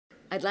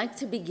I'd like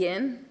to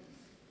begin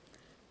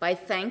by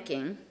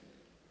thanking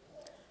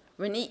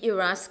Renit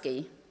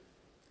Yurosky,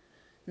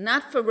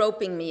 not for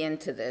roping me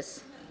into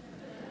this,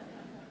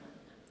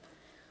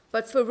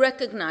 but for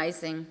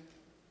recognizing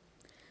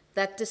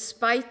that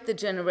despite the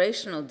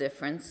generational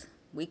difference,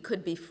 we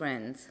could be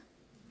friends.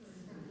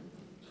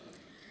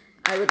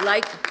 I would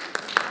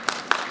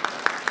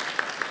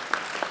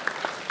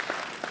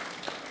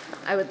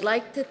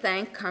like to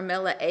thank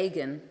Carmela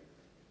Egan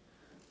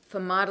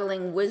for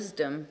modeling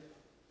wisdom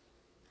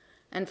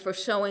and for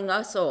showing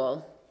us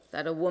all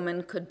that a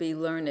woman could be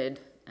learned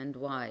and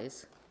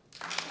wise.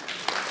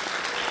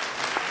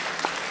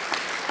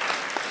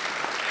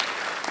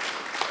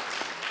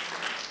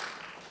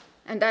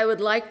 And I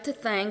would like to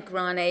thank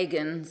Ron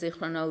Egan,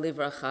 Zichrono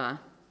Livracha,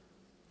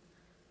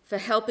 for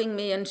helping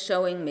me and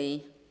showing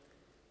me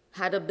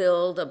how to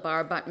build a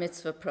bar bat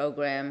mitzvah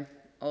program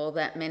all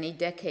that many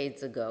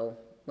decades ago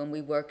when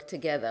we worked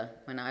together,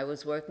 when I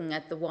was working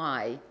at the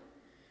Y,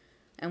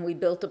 and we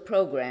built a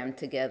program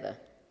together.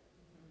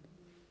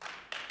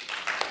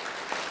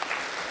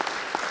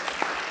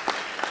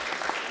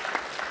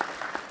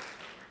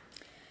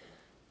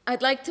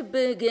 I'd like to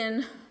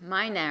begin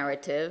my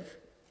narrative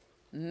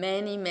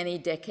many, many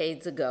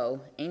decades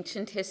ago,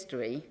 ancient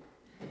history,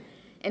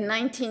 in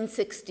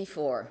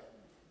 1964.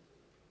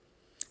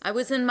 I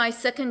was in my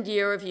second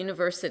year of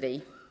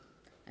university,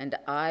 and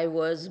I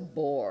was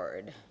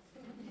bored.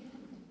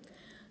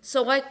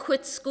 So I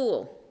quit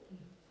school,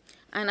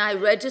 and I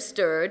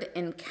registered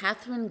in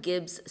Catherine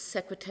Gibbs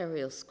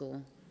Secretarial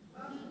School.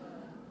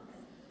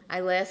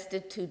 I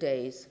lasted 2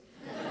 days.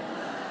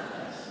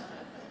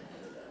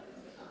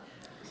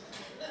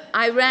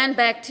 I ran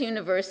back to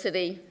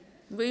university,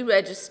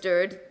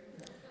 re-registered,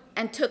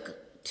 and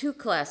took 2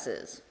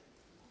 classes.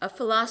 A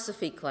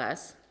philosophy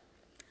class.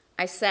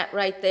 I sat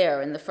right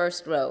there in the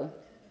first row.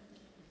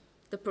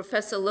 The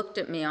professor looked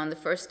at me on the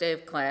first day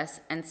of class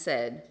and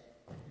said,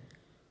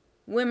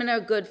 "Women are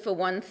good for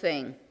one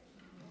thing.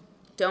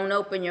 Don't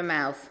open your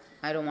mouth.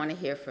 I don't want to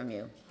hear from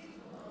you."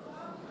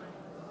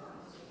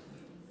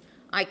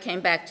 I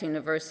came back to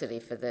university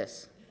for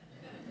this.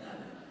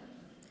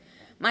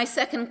 My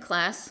second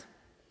class,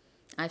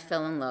 I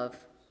fell in love.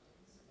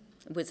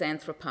 It was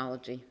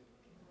anthropology.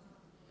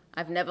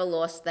 I've never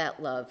lost that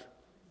love.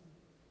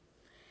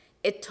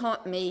 It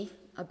taught me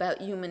about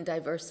human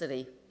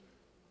diversity,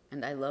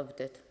 and I loved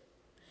it.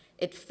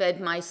 It fed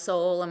my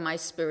soul and my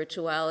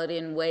spirituality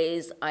in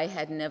ways I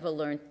had never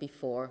learned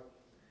before.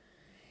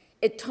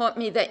 It taught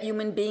me that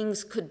human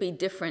beings could be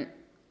different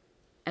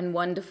and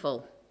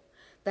wonderful,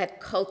 that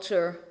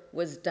culture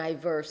was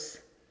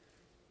diverse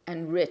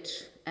and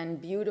rich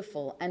and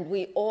beautiful, and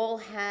we all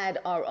had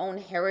our own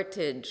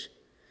heritage.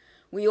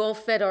 We all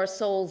fed our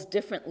souls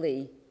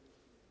differently.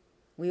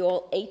 We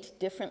all ate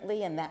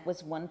differently, and that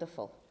was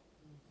wonderful.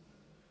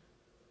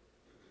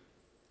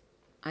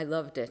 I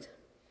loved it.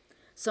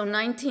 So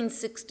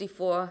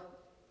 1964,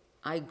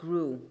 I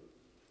grew.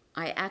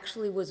 I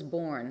actually was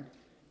born,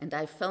 and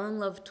I fell in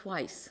love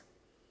twice.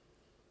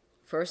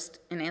 First,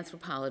 in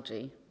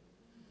anthropology,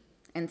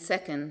 and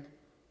second,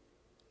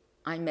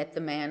 I met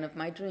the man of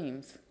my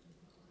dreams.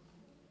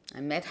 I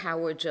met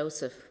Howard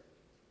Joseph.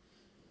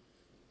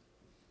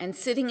 And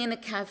sitting in a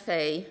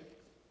cafe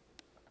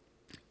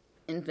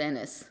in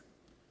Venice,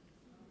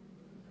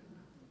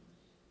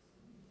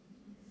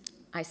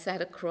 I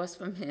sat across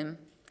from him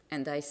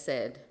and I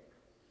said,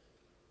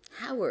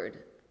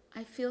 "Howard,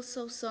 I feel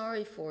so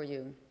sorry for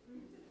you."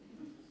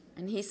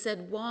 And he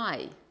said,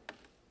 "Why?"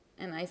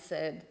 And I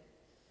said,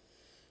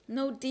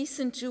 "No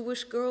decent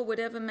Jewish girl would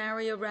ever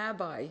marry a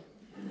rabbi."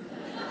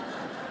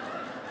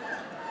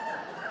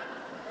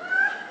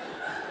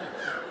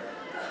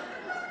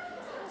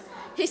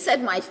 He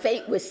said my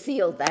fate was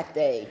sealed that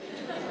day.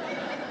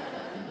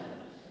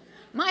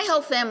 My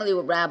whole family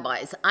were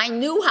rabbis. I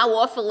knew how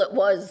awful it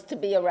was to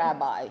be a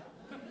rabbi.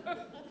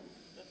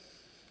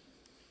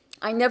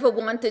 I never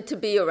wanted to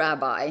be a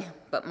rabbi,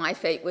 but my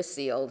fate was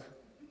sealed.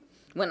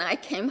 When I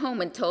came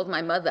home and told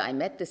my mother I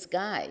met this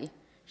guy,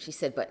 she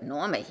said, "But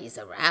Norma, he's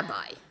a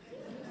rabbi."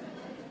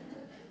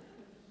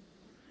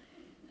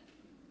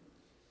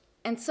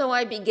 And so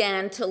I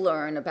began to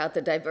learn about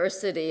the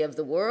diversity of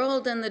the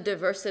world and the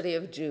diversity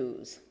of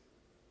Jews.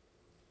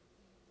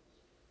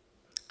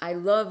 I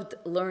loved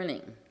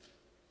learning.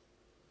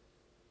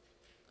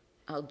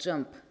 I'll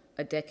jump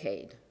a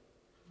decade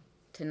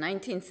to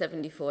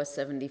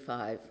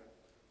 1974-75.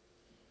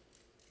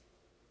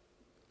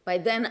 By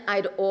then,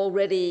 I'd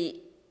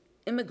already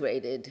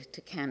immigrated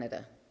to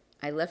Canada.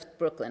 I left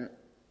Brooklyn.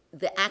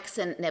 The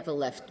accent never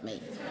left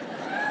me.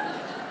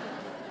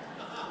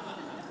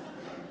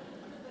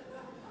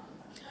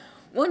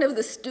 One of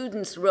the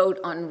students wrote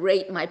on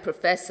Rate My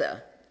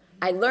Professor,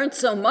 "I learned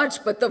so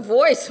much, but the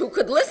voice, who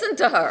could listen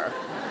to her?"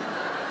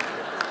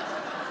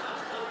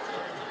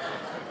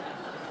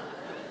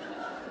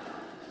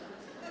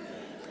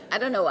 I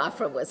don't know,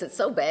 Afra, was it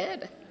so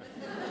bad?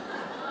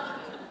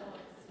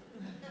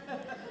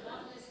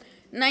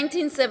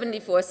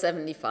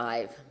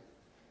 1974-75.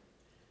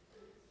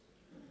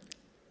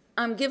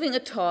 I'm giving a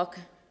talk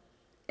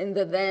in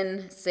the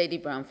then Sadie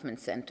Bronfman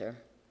Center.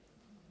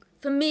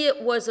 For me,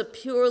 it was a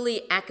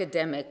purely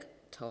academic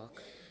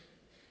talk.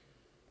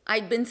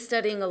 I'd been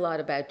studying a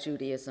lot about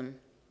Judaism,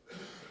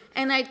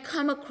 and I'd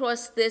come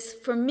across this,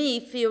 for me,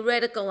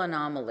 theoretical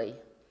anomaly.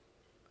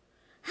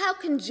 How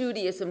can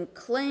Judaism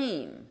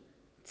claim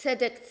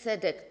tzedek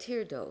tzedek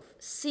tirdof,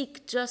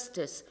 seek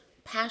justice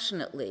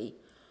passionately,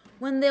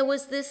 when there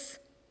was this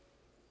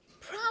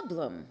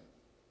problem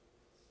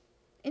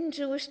in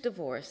Jewish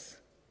divorce?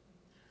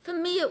 For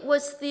me, it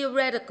was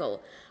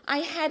theoretical.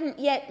 I hadn't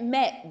yet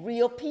met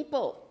real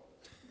people.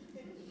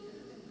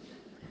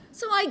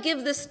 So I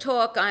give this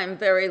talk, I'm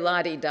very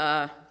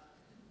la-di-da.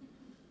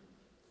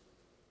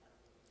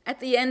 At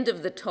the end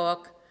of the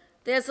talk,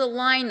 there's a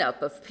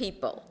lineup of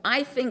people.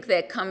 I think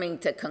they're coming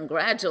to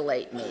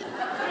congratulate me.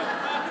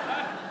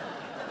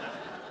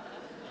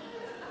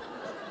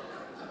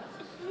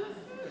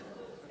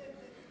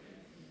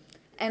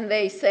 And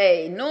they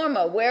say,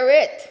 Norma, we're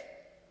it.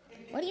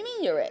 What do you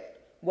mean you're it?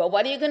 Well,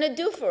 what are you going to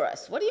do for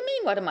us? What do you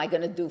mean, what am I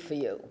going to do for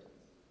you?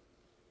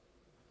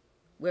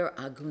 We're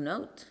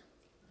agunot.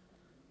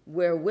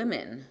 We're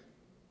women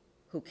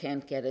who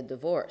can't get a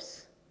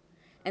divorce.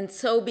 And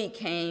so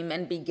became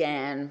and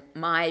began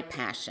my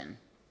passion,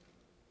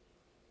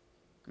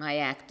 my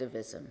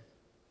activism.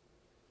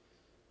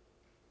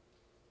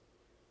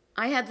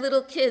 I had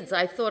little kids.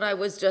 I thought I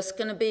was just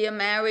going to be a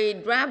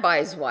married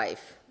rabbi's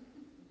wife.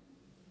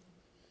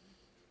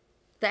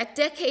 That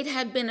decade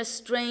had been a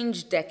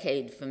strange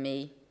decade for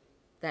me,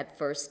 that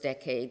first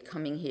decade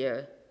coming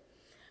here.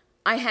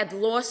 I had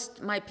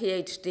lost my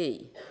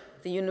PhD.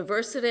 The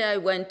university I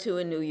went to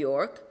in New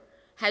York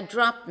had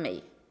dropped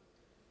me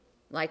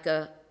like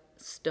a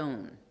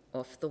stone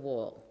off the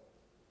wall.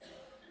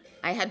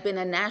 I had been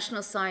a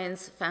National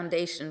Science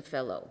Foundation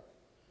Fellow,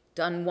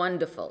 done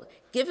wonderful,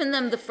 given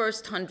them the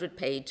first 100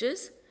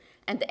 pages,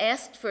 and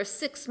asked for a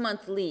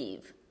 6-month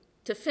leave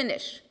to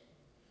finish,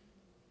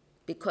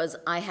 because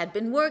I had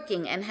been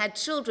working and had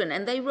children,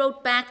 and they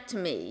wrote back to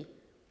me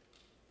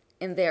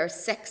in their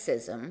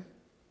sexism.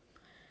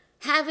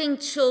 Having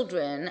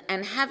children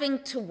and having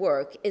to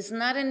work is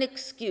not an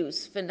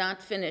excuse for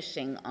not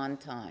finishing on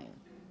time.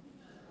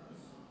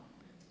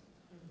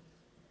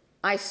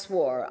 I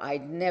swore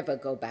I'd never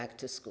go back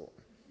to school.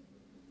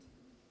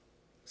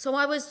 So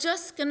I was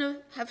just going to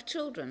have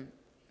children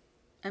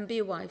and be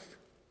a wife.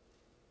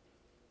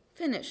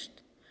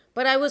 Finished.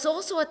 But I was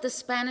also at the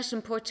Spanish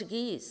and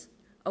Portuguese,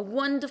 a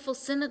wonderful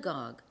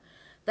synagogue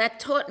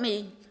that taught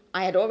me.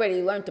 I had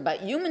already learned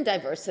about human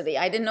diversity.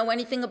 I didn't know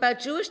anything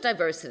about Jewish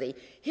diversity.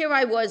 Here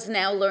I was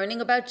now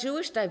learning about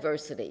Jewish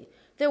diversity.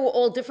 There were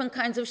all different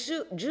kinds of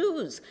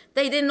Jews.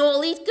 They didn't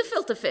all eat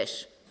gefilte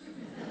fish.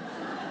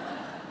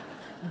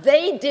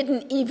 They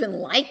didn't even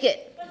like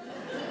it.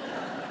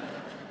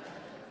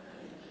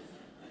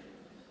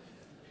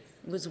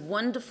 It was a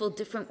wonderful,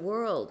 different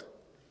world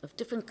of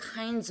different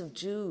kinds of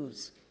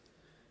Jews.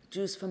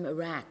 Jews from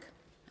Iraq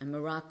and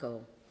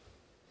Morocco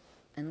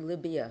and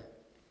Libya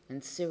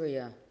and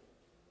Syria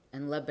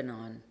and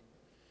Lebanon.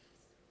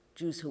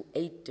 Jews who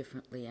ate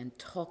differently and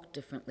talked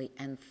differently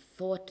and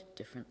thought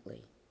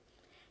differently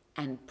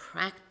and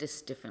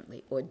practiced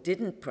differently or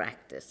didn't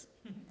practice.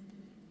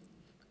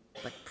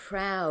 But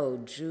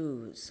proud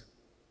Jews.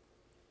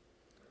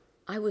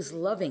 I was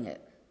loving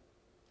it.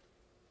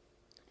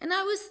 And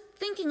I was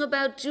thinking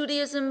about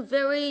Judaism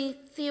very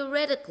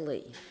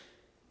theoretically.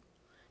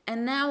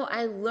 And now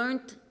I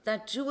learned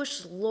that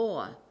Jewish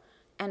law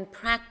and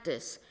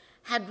practice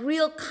had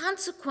real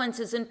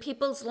consequences in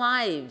people's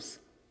lives.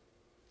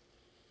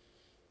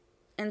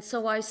 And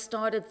so I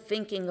started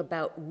thinking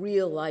about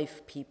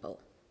real-life people.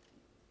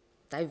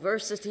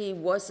 Diversity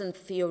wasn't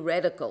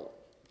theoretical.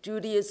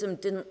 Judaism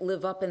didn't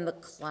live up in the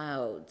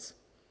clouds.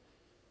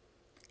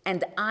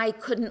 And I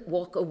couldn't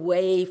walk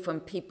away from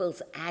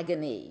people's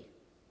agony.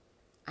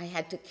 I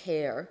had to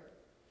care.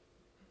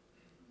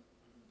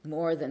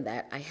 More than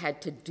that, I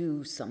had to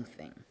do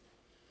something.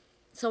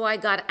 So I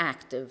got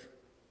active.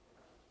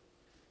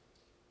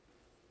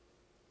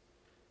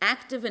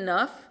 Active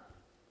enough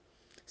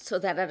so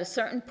that at a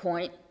certain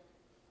point,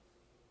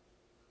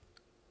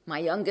 my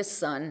youngest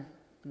son,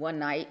 one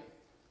night,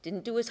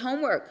 didn't do his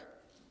homework.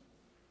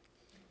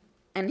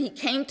 And he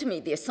came to me.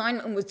 The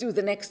assignment was due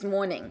the next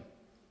morning.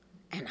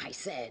 And I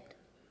said,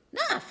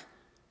 Naf,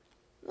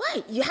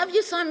 why? You have your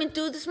assignment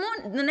due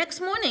the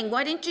next morning.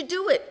 Why didn't you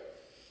do it?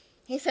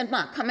 He said,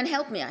 Ma, come and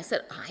help me. I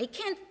said, I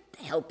can't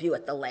help you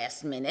at the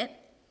last minute.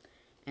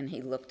 And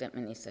he looked at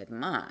me and he said,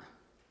 Ma,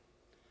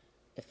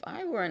 if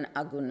I were an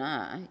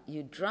aguna,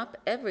 you'd drop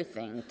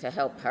everything to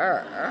help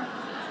her.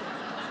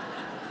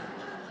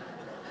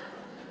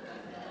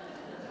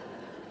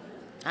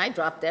 I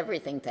dropped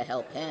everything to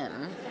help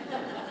him.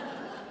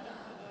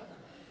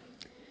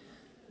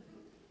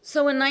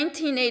 So in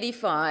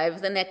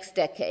 1985, the next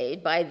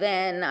decade, by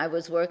then I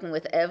was working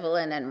with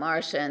Evelyn and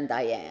Marcia and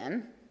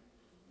Diane,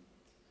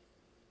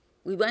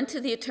 we went to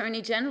the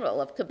Attorney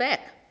General of Quebec.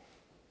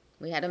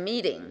 We had a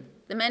meeting.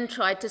 The men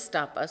tried to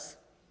stop us.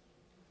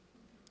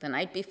 The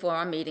night before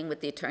our meeting with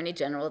the Attorney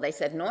General, they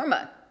said,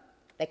 Norma,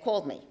 they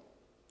called me.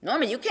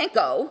 Norma, you can't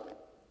go.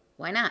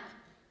 Why not?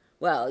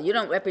 Well, you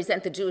don't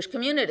represent the Jewish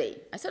community.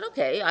 I said,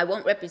 okay, I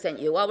won't represent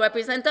you, I'll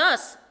represent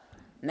us.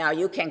 Now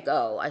you can't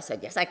go. I said,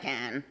 yes, I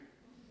can.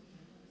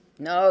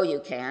 No, you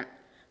can't.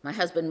 My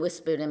husband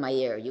whispered in my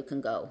ear, you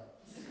can go.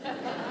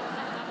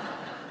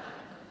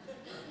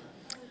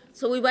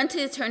 So we went to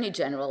the Attorney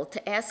General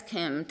to ask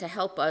him to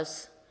help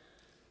us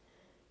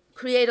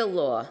create a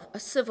law, a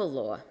civil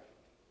law,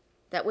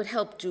 that would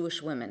help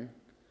Jewish women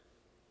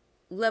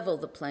level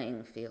the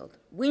playing field.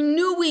 We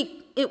knew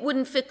it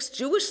wouldn't fix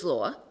Jewish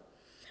law.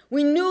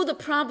 We knew the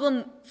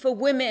problem for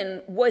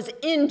women was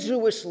in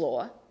Jewish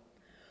law.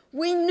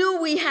 We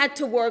knew we had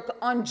to work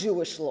on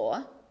Jewish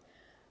law.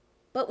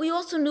 But we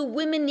also knew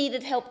women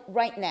needed help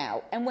right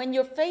now. And when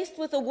you're faced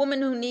with a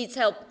woman who needs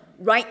help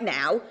right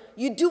now,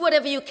 you do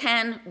whatever you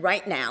can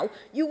right now.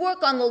 You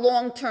work on the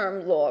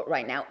long-term law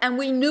right now. And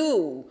we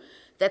knew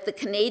that the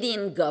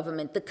Canadian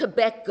government, the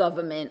Quebec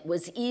government,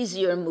 was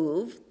easier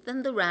move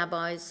than the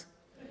rabbis.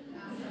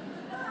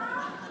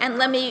 And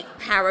let me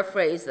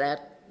paraphrase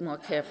that more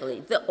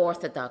carefully, the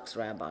Orthodox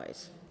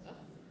rabbis.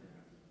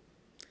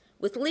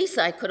 With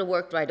Lisa, I could have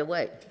worked right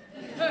away.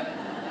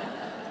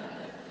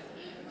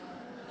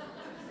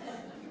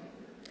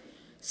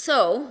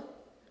 So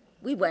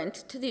we went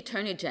to the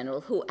Attorney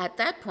General, who at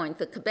that point,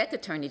 the Quebec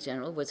Attorney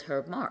General was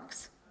Herb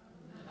Marks.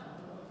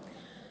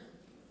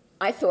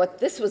 I thought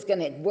this was going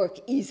to work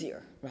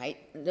easier, right?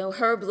 No,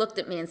 Herb looked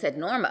at me and said,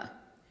 Norma,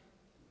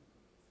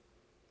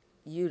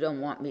 you don't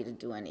want me to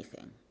do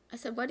anything. I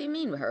said, what do you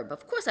mean, Herb?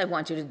 Of course I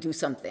want you to do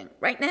something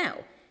right now.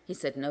 He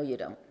said, no, you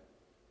don't.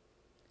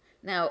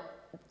 Now,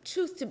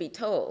 truth to be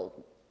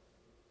told,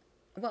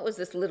 what was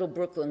this little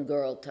Brooklyn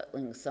girl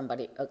telling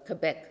somebody, a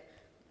Quebec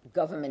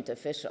government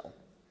official?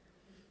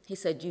 He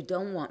said, you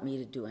don't want me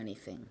to do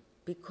anything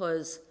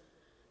because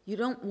you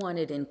don't want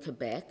it in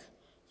Quebec.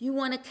 You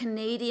want a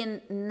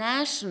Canadian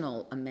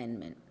national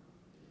amendment,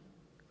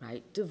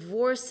 right?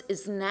 Divorce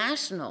is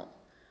national.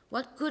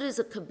 What good is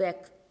a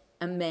Quebec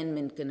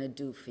amendment going to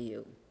do for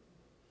you?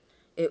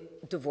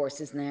 Divorce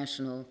is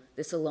national.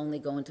 This will only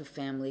go into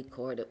family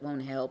court. It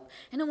won't help.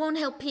 And it won't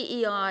help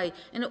PEI,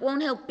 and it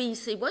won't help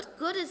BC. What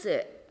good is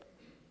it?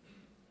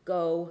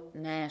 Go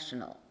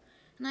national.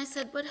 And I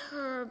said, but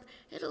Herb,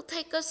 it'll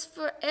take us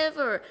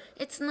forever.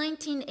 It's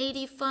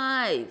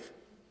 1985.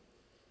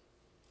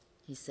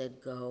 He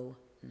said, go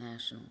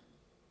national.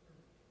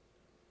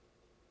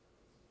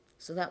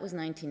 So that was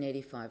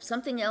 1985.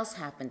 Something else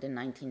happened in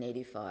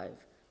 1985,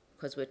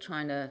 because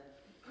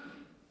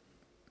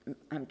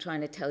I'm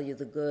trying to tell you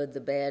the good, the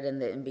bad, and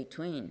the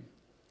in-between.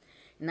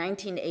 In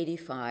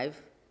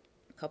 1985,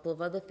 a couple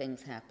of other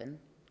things happened,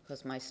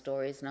 because my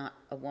story is not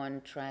a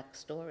one-track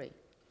story.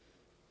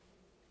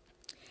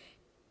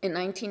 In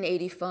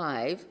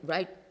 1985,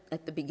 right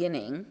at the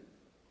beginning,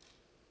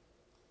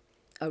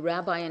 a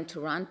rabbi in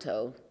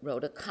Toronto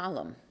wrote a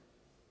column.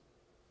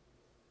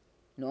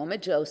 Norma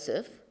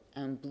Joseph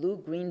and Blue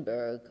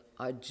Greenberg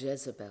are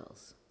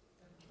Jezebels.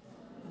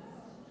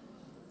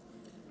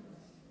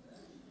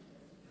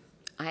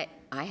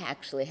 I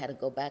actually had to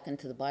go back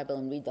into the Bible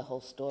and read the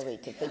whole story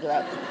to figure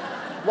out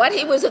what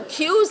he was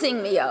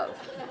accusing me of.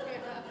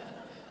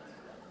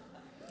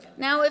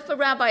 Now, if a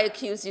rabbi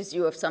accuses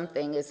you of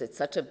something, is it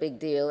such a big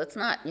deal? It's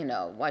not,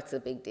 what's the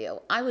big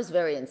deal? I was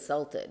very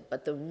insulted,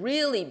 but the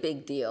really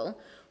big deal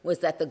was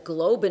that the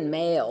Globe and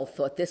Mail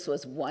thought this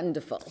was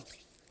wonderful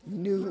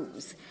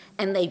news,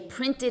 and they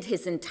printed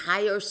his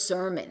entire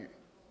sermon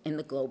in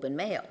the Globe and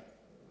Mail.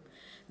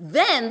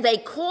 Then they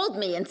called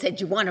me and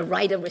said, you want to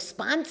write a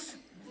response?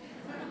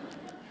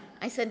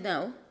 I said,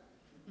 no,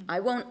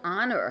 I won't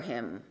honor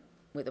him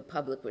with a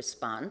public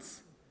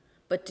response,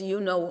 but do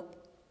you know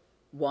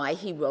why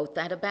he wrote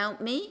that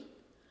about me?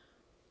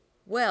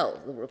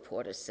 Well, the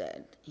reporter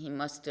said, he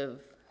must have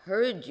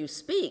heard you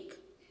speak.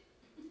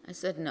 I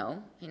said,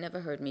 no, he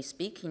never heard me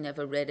speak. He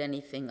never read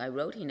anything I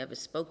wrote. He never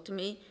spoke to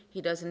me.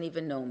 He doesn't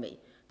even know me.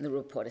 And the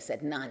reporter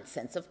said,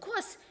 nonsense. Of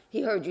course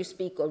he heard you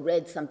speak or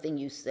read something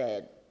you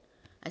said.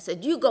 I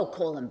said, you go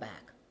call him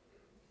back.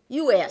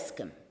 You ask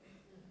him.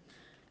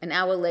 An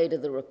hour later,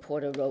 the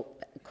reporter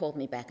called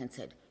me back and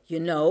said, he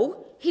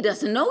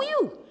doesn't know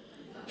you.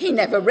 He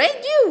never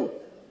read you.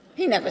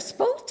 He never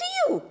spoke to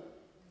you.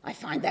 I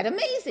find that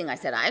amazing. I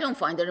said, I don't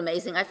find it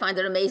amazing. I find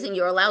it amazing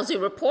you're a lousy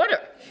reporter.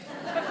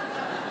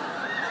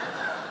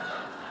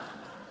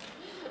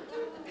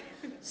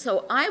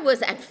 So I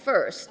was at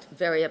first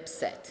very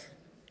upset.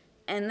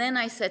 And then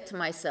I said to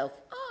myself,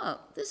 oh,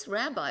 this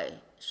rabbi,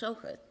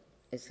 Shochet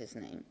is his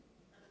name.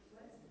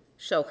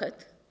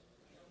 Shochet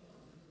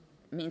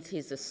means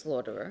he's a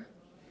slaughterer.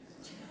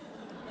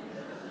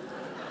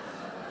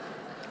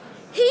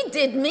 He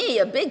did me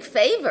a big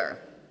favor.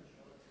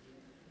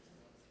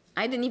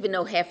 I didn't even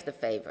know half the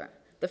favor.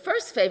 The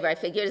first favor I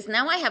figured is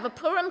now I have a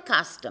Purim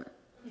costume.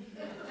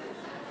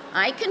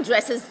 I can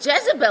dress as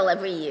Jezebel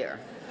every year.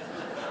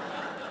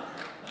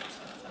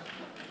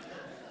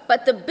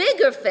 But the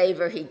bigger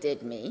favor he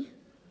did me,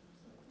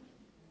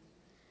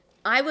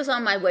 I was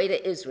on my way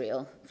to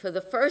Israel for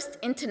the first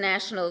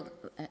international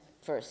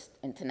First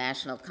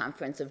International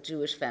Conference of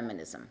Jewish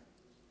Feminism.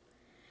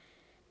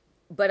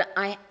 But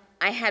I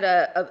had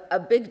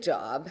a big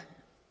job.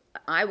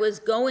 I was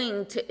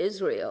going to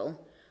Israel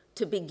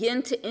to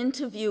begin to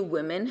interview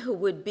women who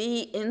would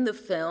be in the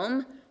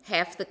film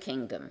Half the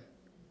Kingdom.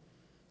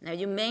 Now,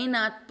 you may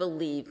not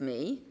believe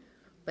me,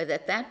 but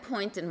at that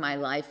point in my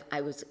life, I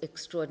was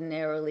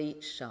extraordinarily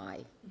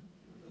shy.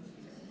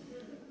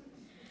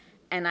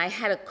 And I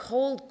had a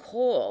cold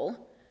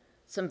call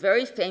some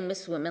very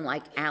famous women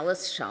like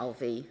Alice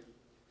Shalvey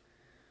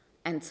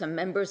and some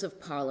members of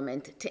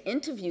parliament to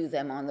interview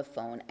them on the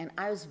phone, and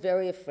I was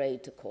very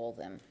afraid to call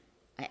them.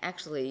 I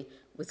actually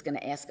was going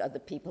to ask other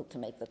people to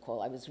make the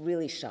call. I was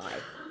really shy.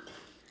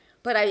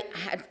 But I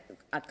had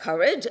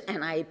courage,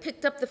 and I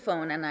picked up the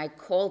phone, and I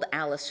called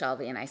Alice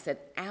Shalvey, and I said,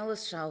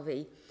 Alice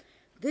Shalvey,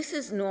 this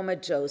is Norma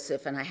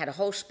Joseph, and I had a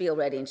whole spiel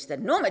ready, and she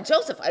said, Norma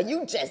Joseph, are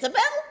you Jezebel?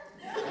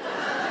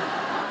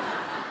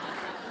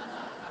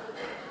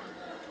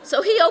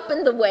 So he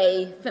opened the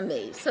way for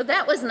me. So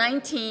that was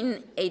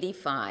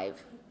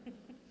 1985.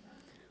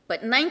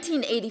 But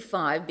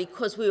 1985,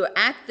 because we were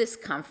at this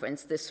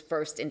conference, this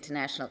first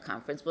international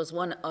conference, was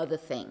one other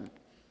thing.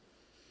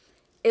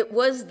 It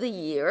was the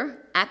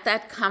year at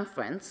that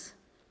conference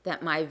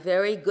that my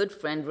very good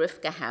friend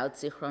Rivka Hout,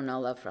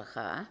 Zichrono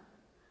Lavracha,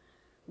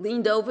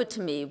 leaned over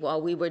to me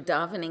while we were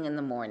davening in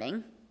the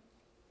morning.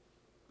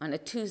 On a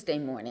Tuesday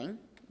morning,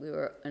 we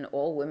were an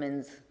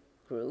all-women's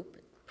group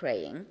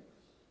praying.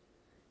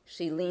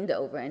 She leaned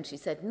over and she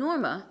said,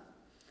 Norma,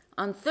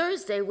 on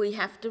Thursday we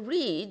have to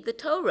read the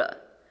Torah.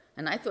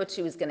 And I thought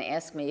she was going to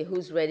ask me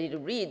who's ready to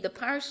read the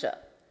Parsha.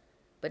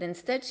 But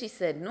instead she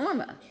said,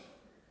 Norma,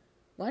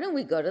 why don't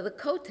we go to the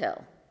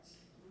Kotel?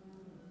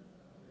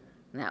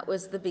 And that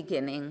was the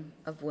beginning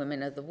of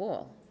Women of the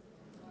Wall.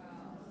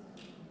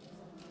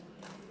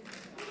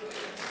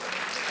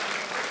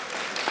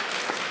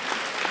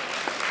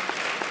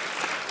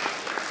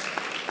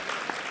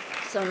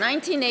 So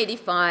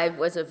 1985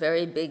 was a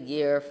very big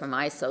year for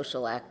my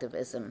social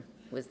activism.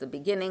 It was the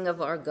beginning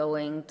of our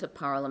going to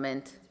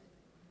Parliament.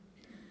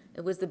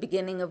 It was the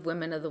beginning of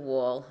Women of the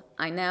Wall.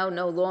 I now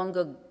no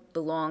longer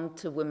belong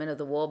to Women of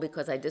the Wall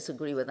because I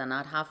disagree with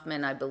Anat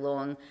Hoffman. I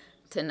belong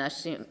to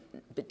Nashim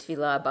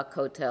B'Tfilah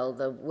B'Kotel,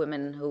 the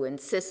women who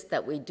insist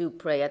that we do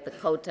pray at the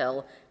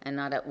Kotel and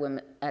not at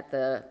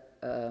the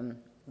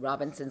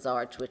Robinson's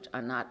Arch, which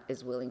Anat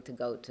is willing to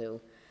go to.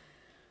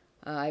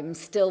 I'm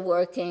still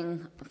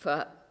working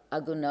for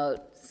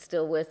Agunot,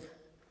 still with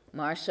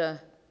Marcia,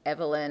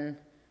 Evelyn,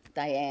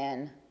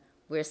 Diane.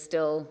 We're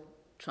still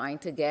trying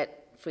to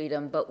get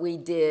freedom, but we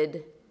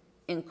did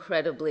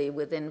incredibly,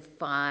 within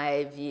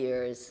 5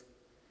 years,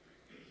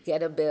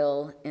 get a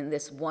bill in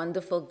this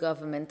wonderful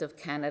government of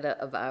Canada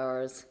of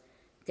ours,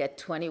 get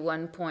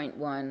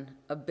 21.1,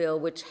 a bill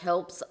which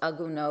helps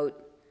Agunot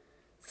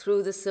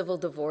through the civil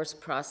divorce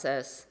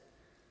process,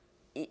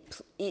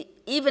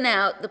 even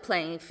out the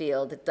playing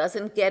field. It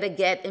doesn't get a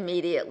get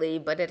immediately,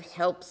 but it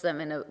helps them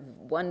in a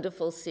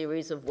wonderful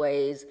series of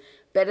ways,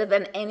 better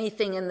than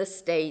anything in the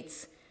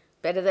States,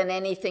 better than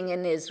anything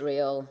in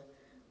Israel.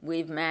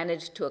 We've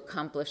managed to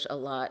accomplish a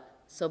lot.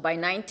 So by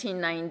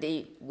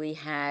 1990, we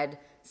had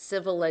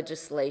civil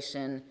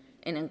legislation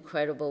in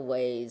incredible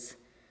ways.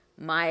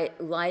 My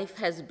life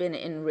has been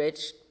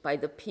enriched by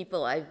the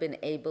people I've been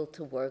able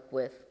to work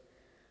with.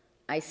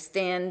 I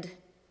stand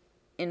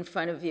in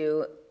front of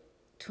you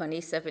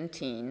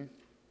 2017,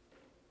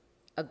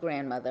 a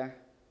grandmother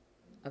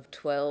of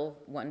 12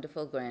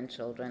 wonderful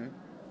grandchildren.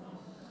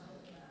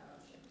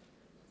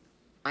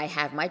 I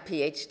have my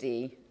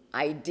PhD.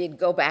 I did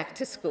go back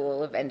to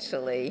school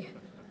eventually.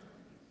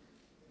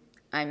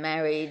 I'm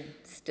married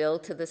still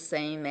to the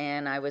same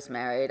man I was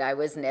married. I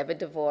was never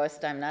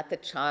divorced. I'm not the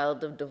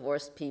child of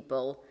divorced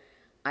people.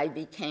 I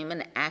became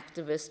an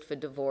activist for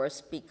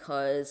divorce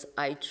because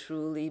I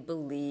truly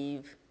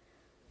believe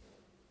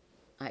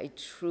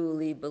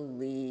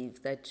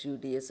that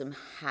Judaism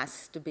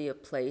has to be a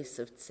place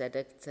of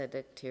tzedek,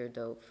 tzedek,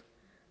 tirdov,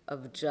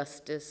 of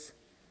justice,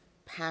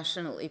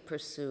 passionately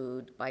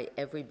pursued by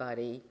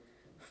everybody,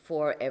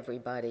 for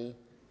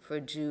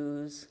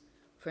Jews,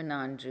 for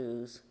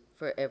non-Jews,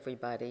 for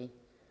everybody.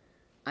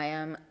 I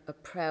am a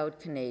proud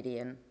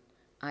Canadian.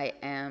 I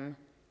am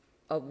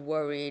a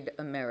worried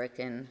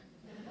American.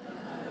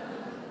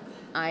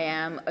 I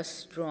am a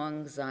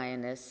strong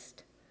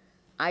Zionist.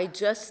 I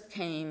just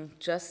came,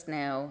 just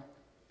now,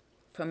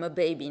 from a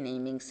baby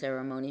naming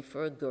ceremony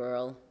for a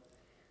girl,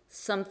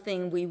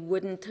 something we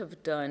wouldn't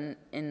have done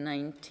in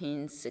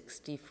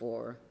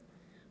 1964,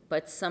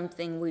 but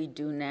something we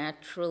do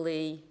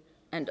naturally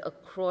and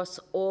across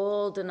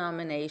all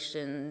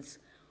denominations,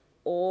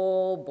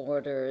 all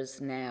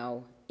borders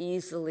now,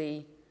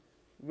 easily,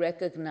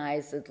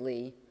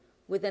 recognizedly,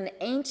 with an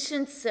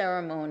ancient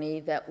ceremony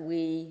that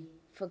we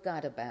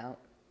forgot about.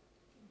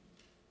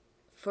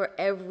 For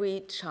every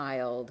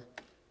child,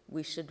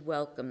 we should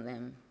welcome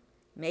them,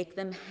 make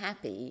them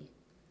happy,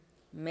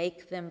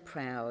 make them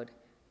proud.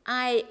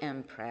 I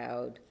am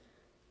proud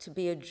to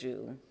be a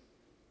Jew,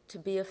 to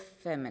be a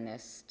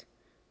feminist,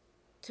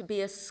 to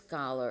be a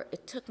scholar.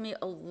 It took me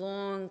a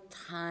long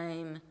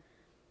time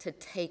to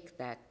take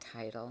that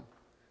title,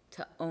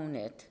 to own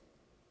it.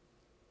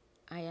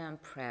 I am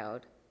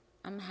proud.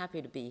 I'm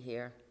happy to be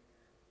here.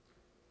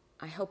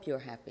 I hope you're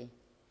happy.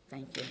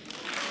 Thank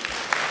you.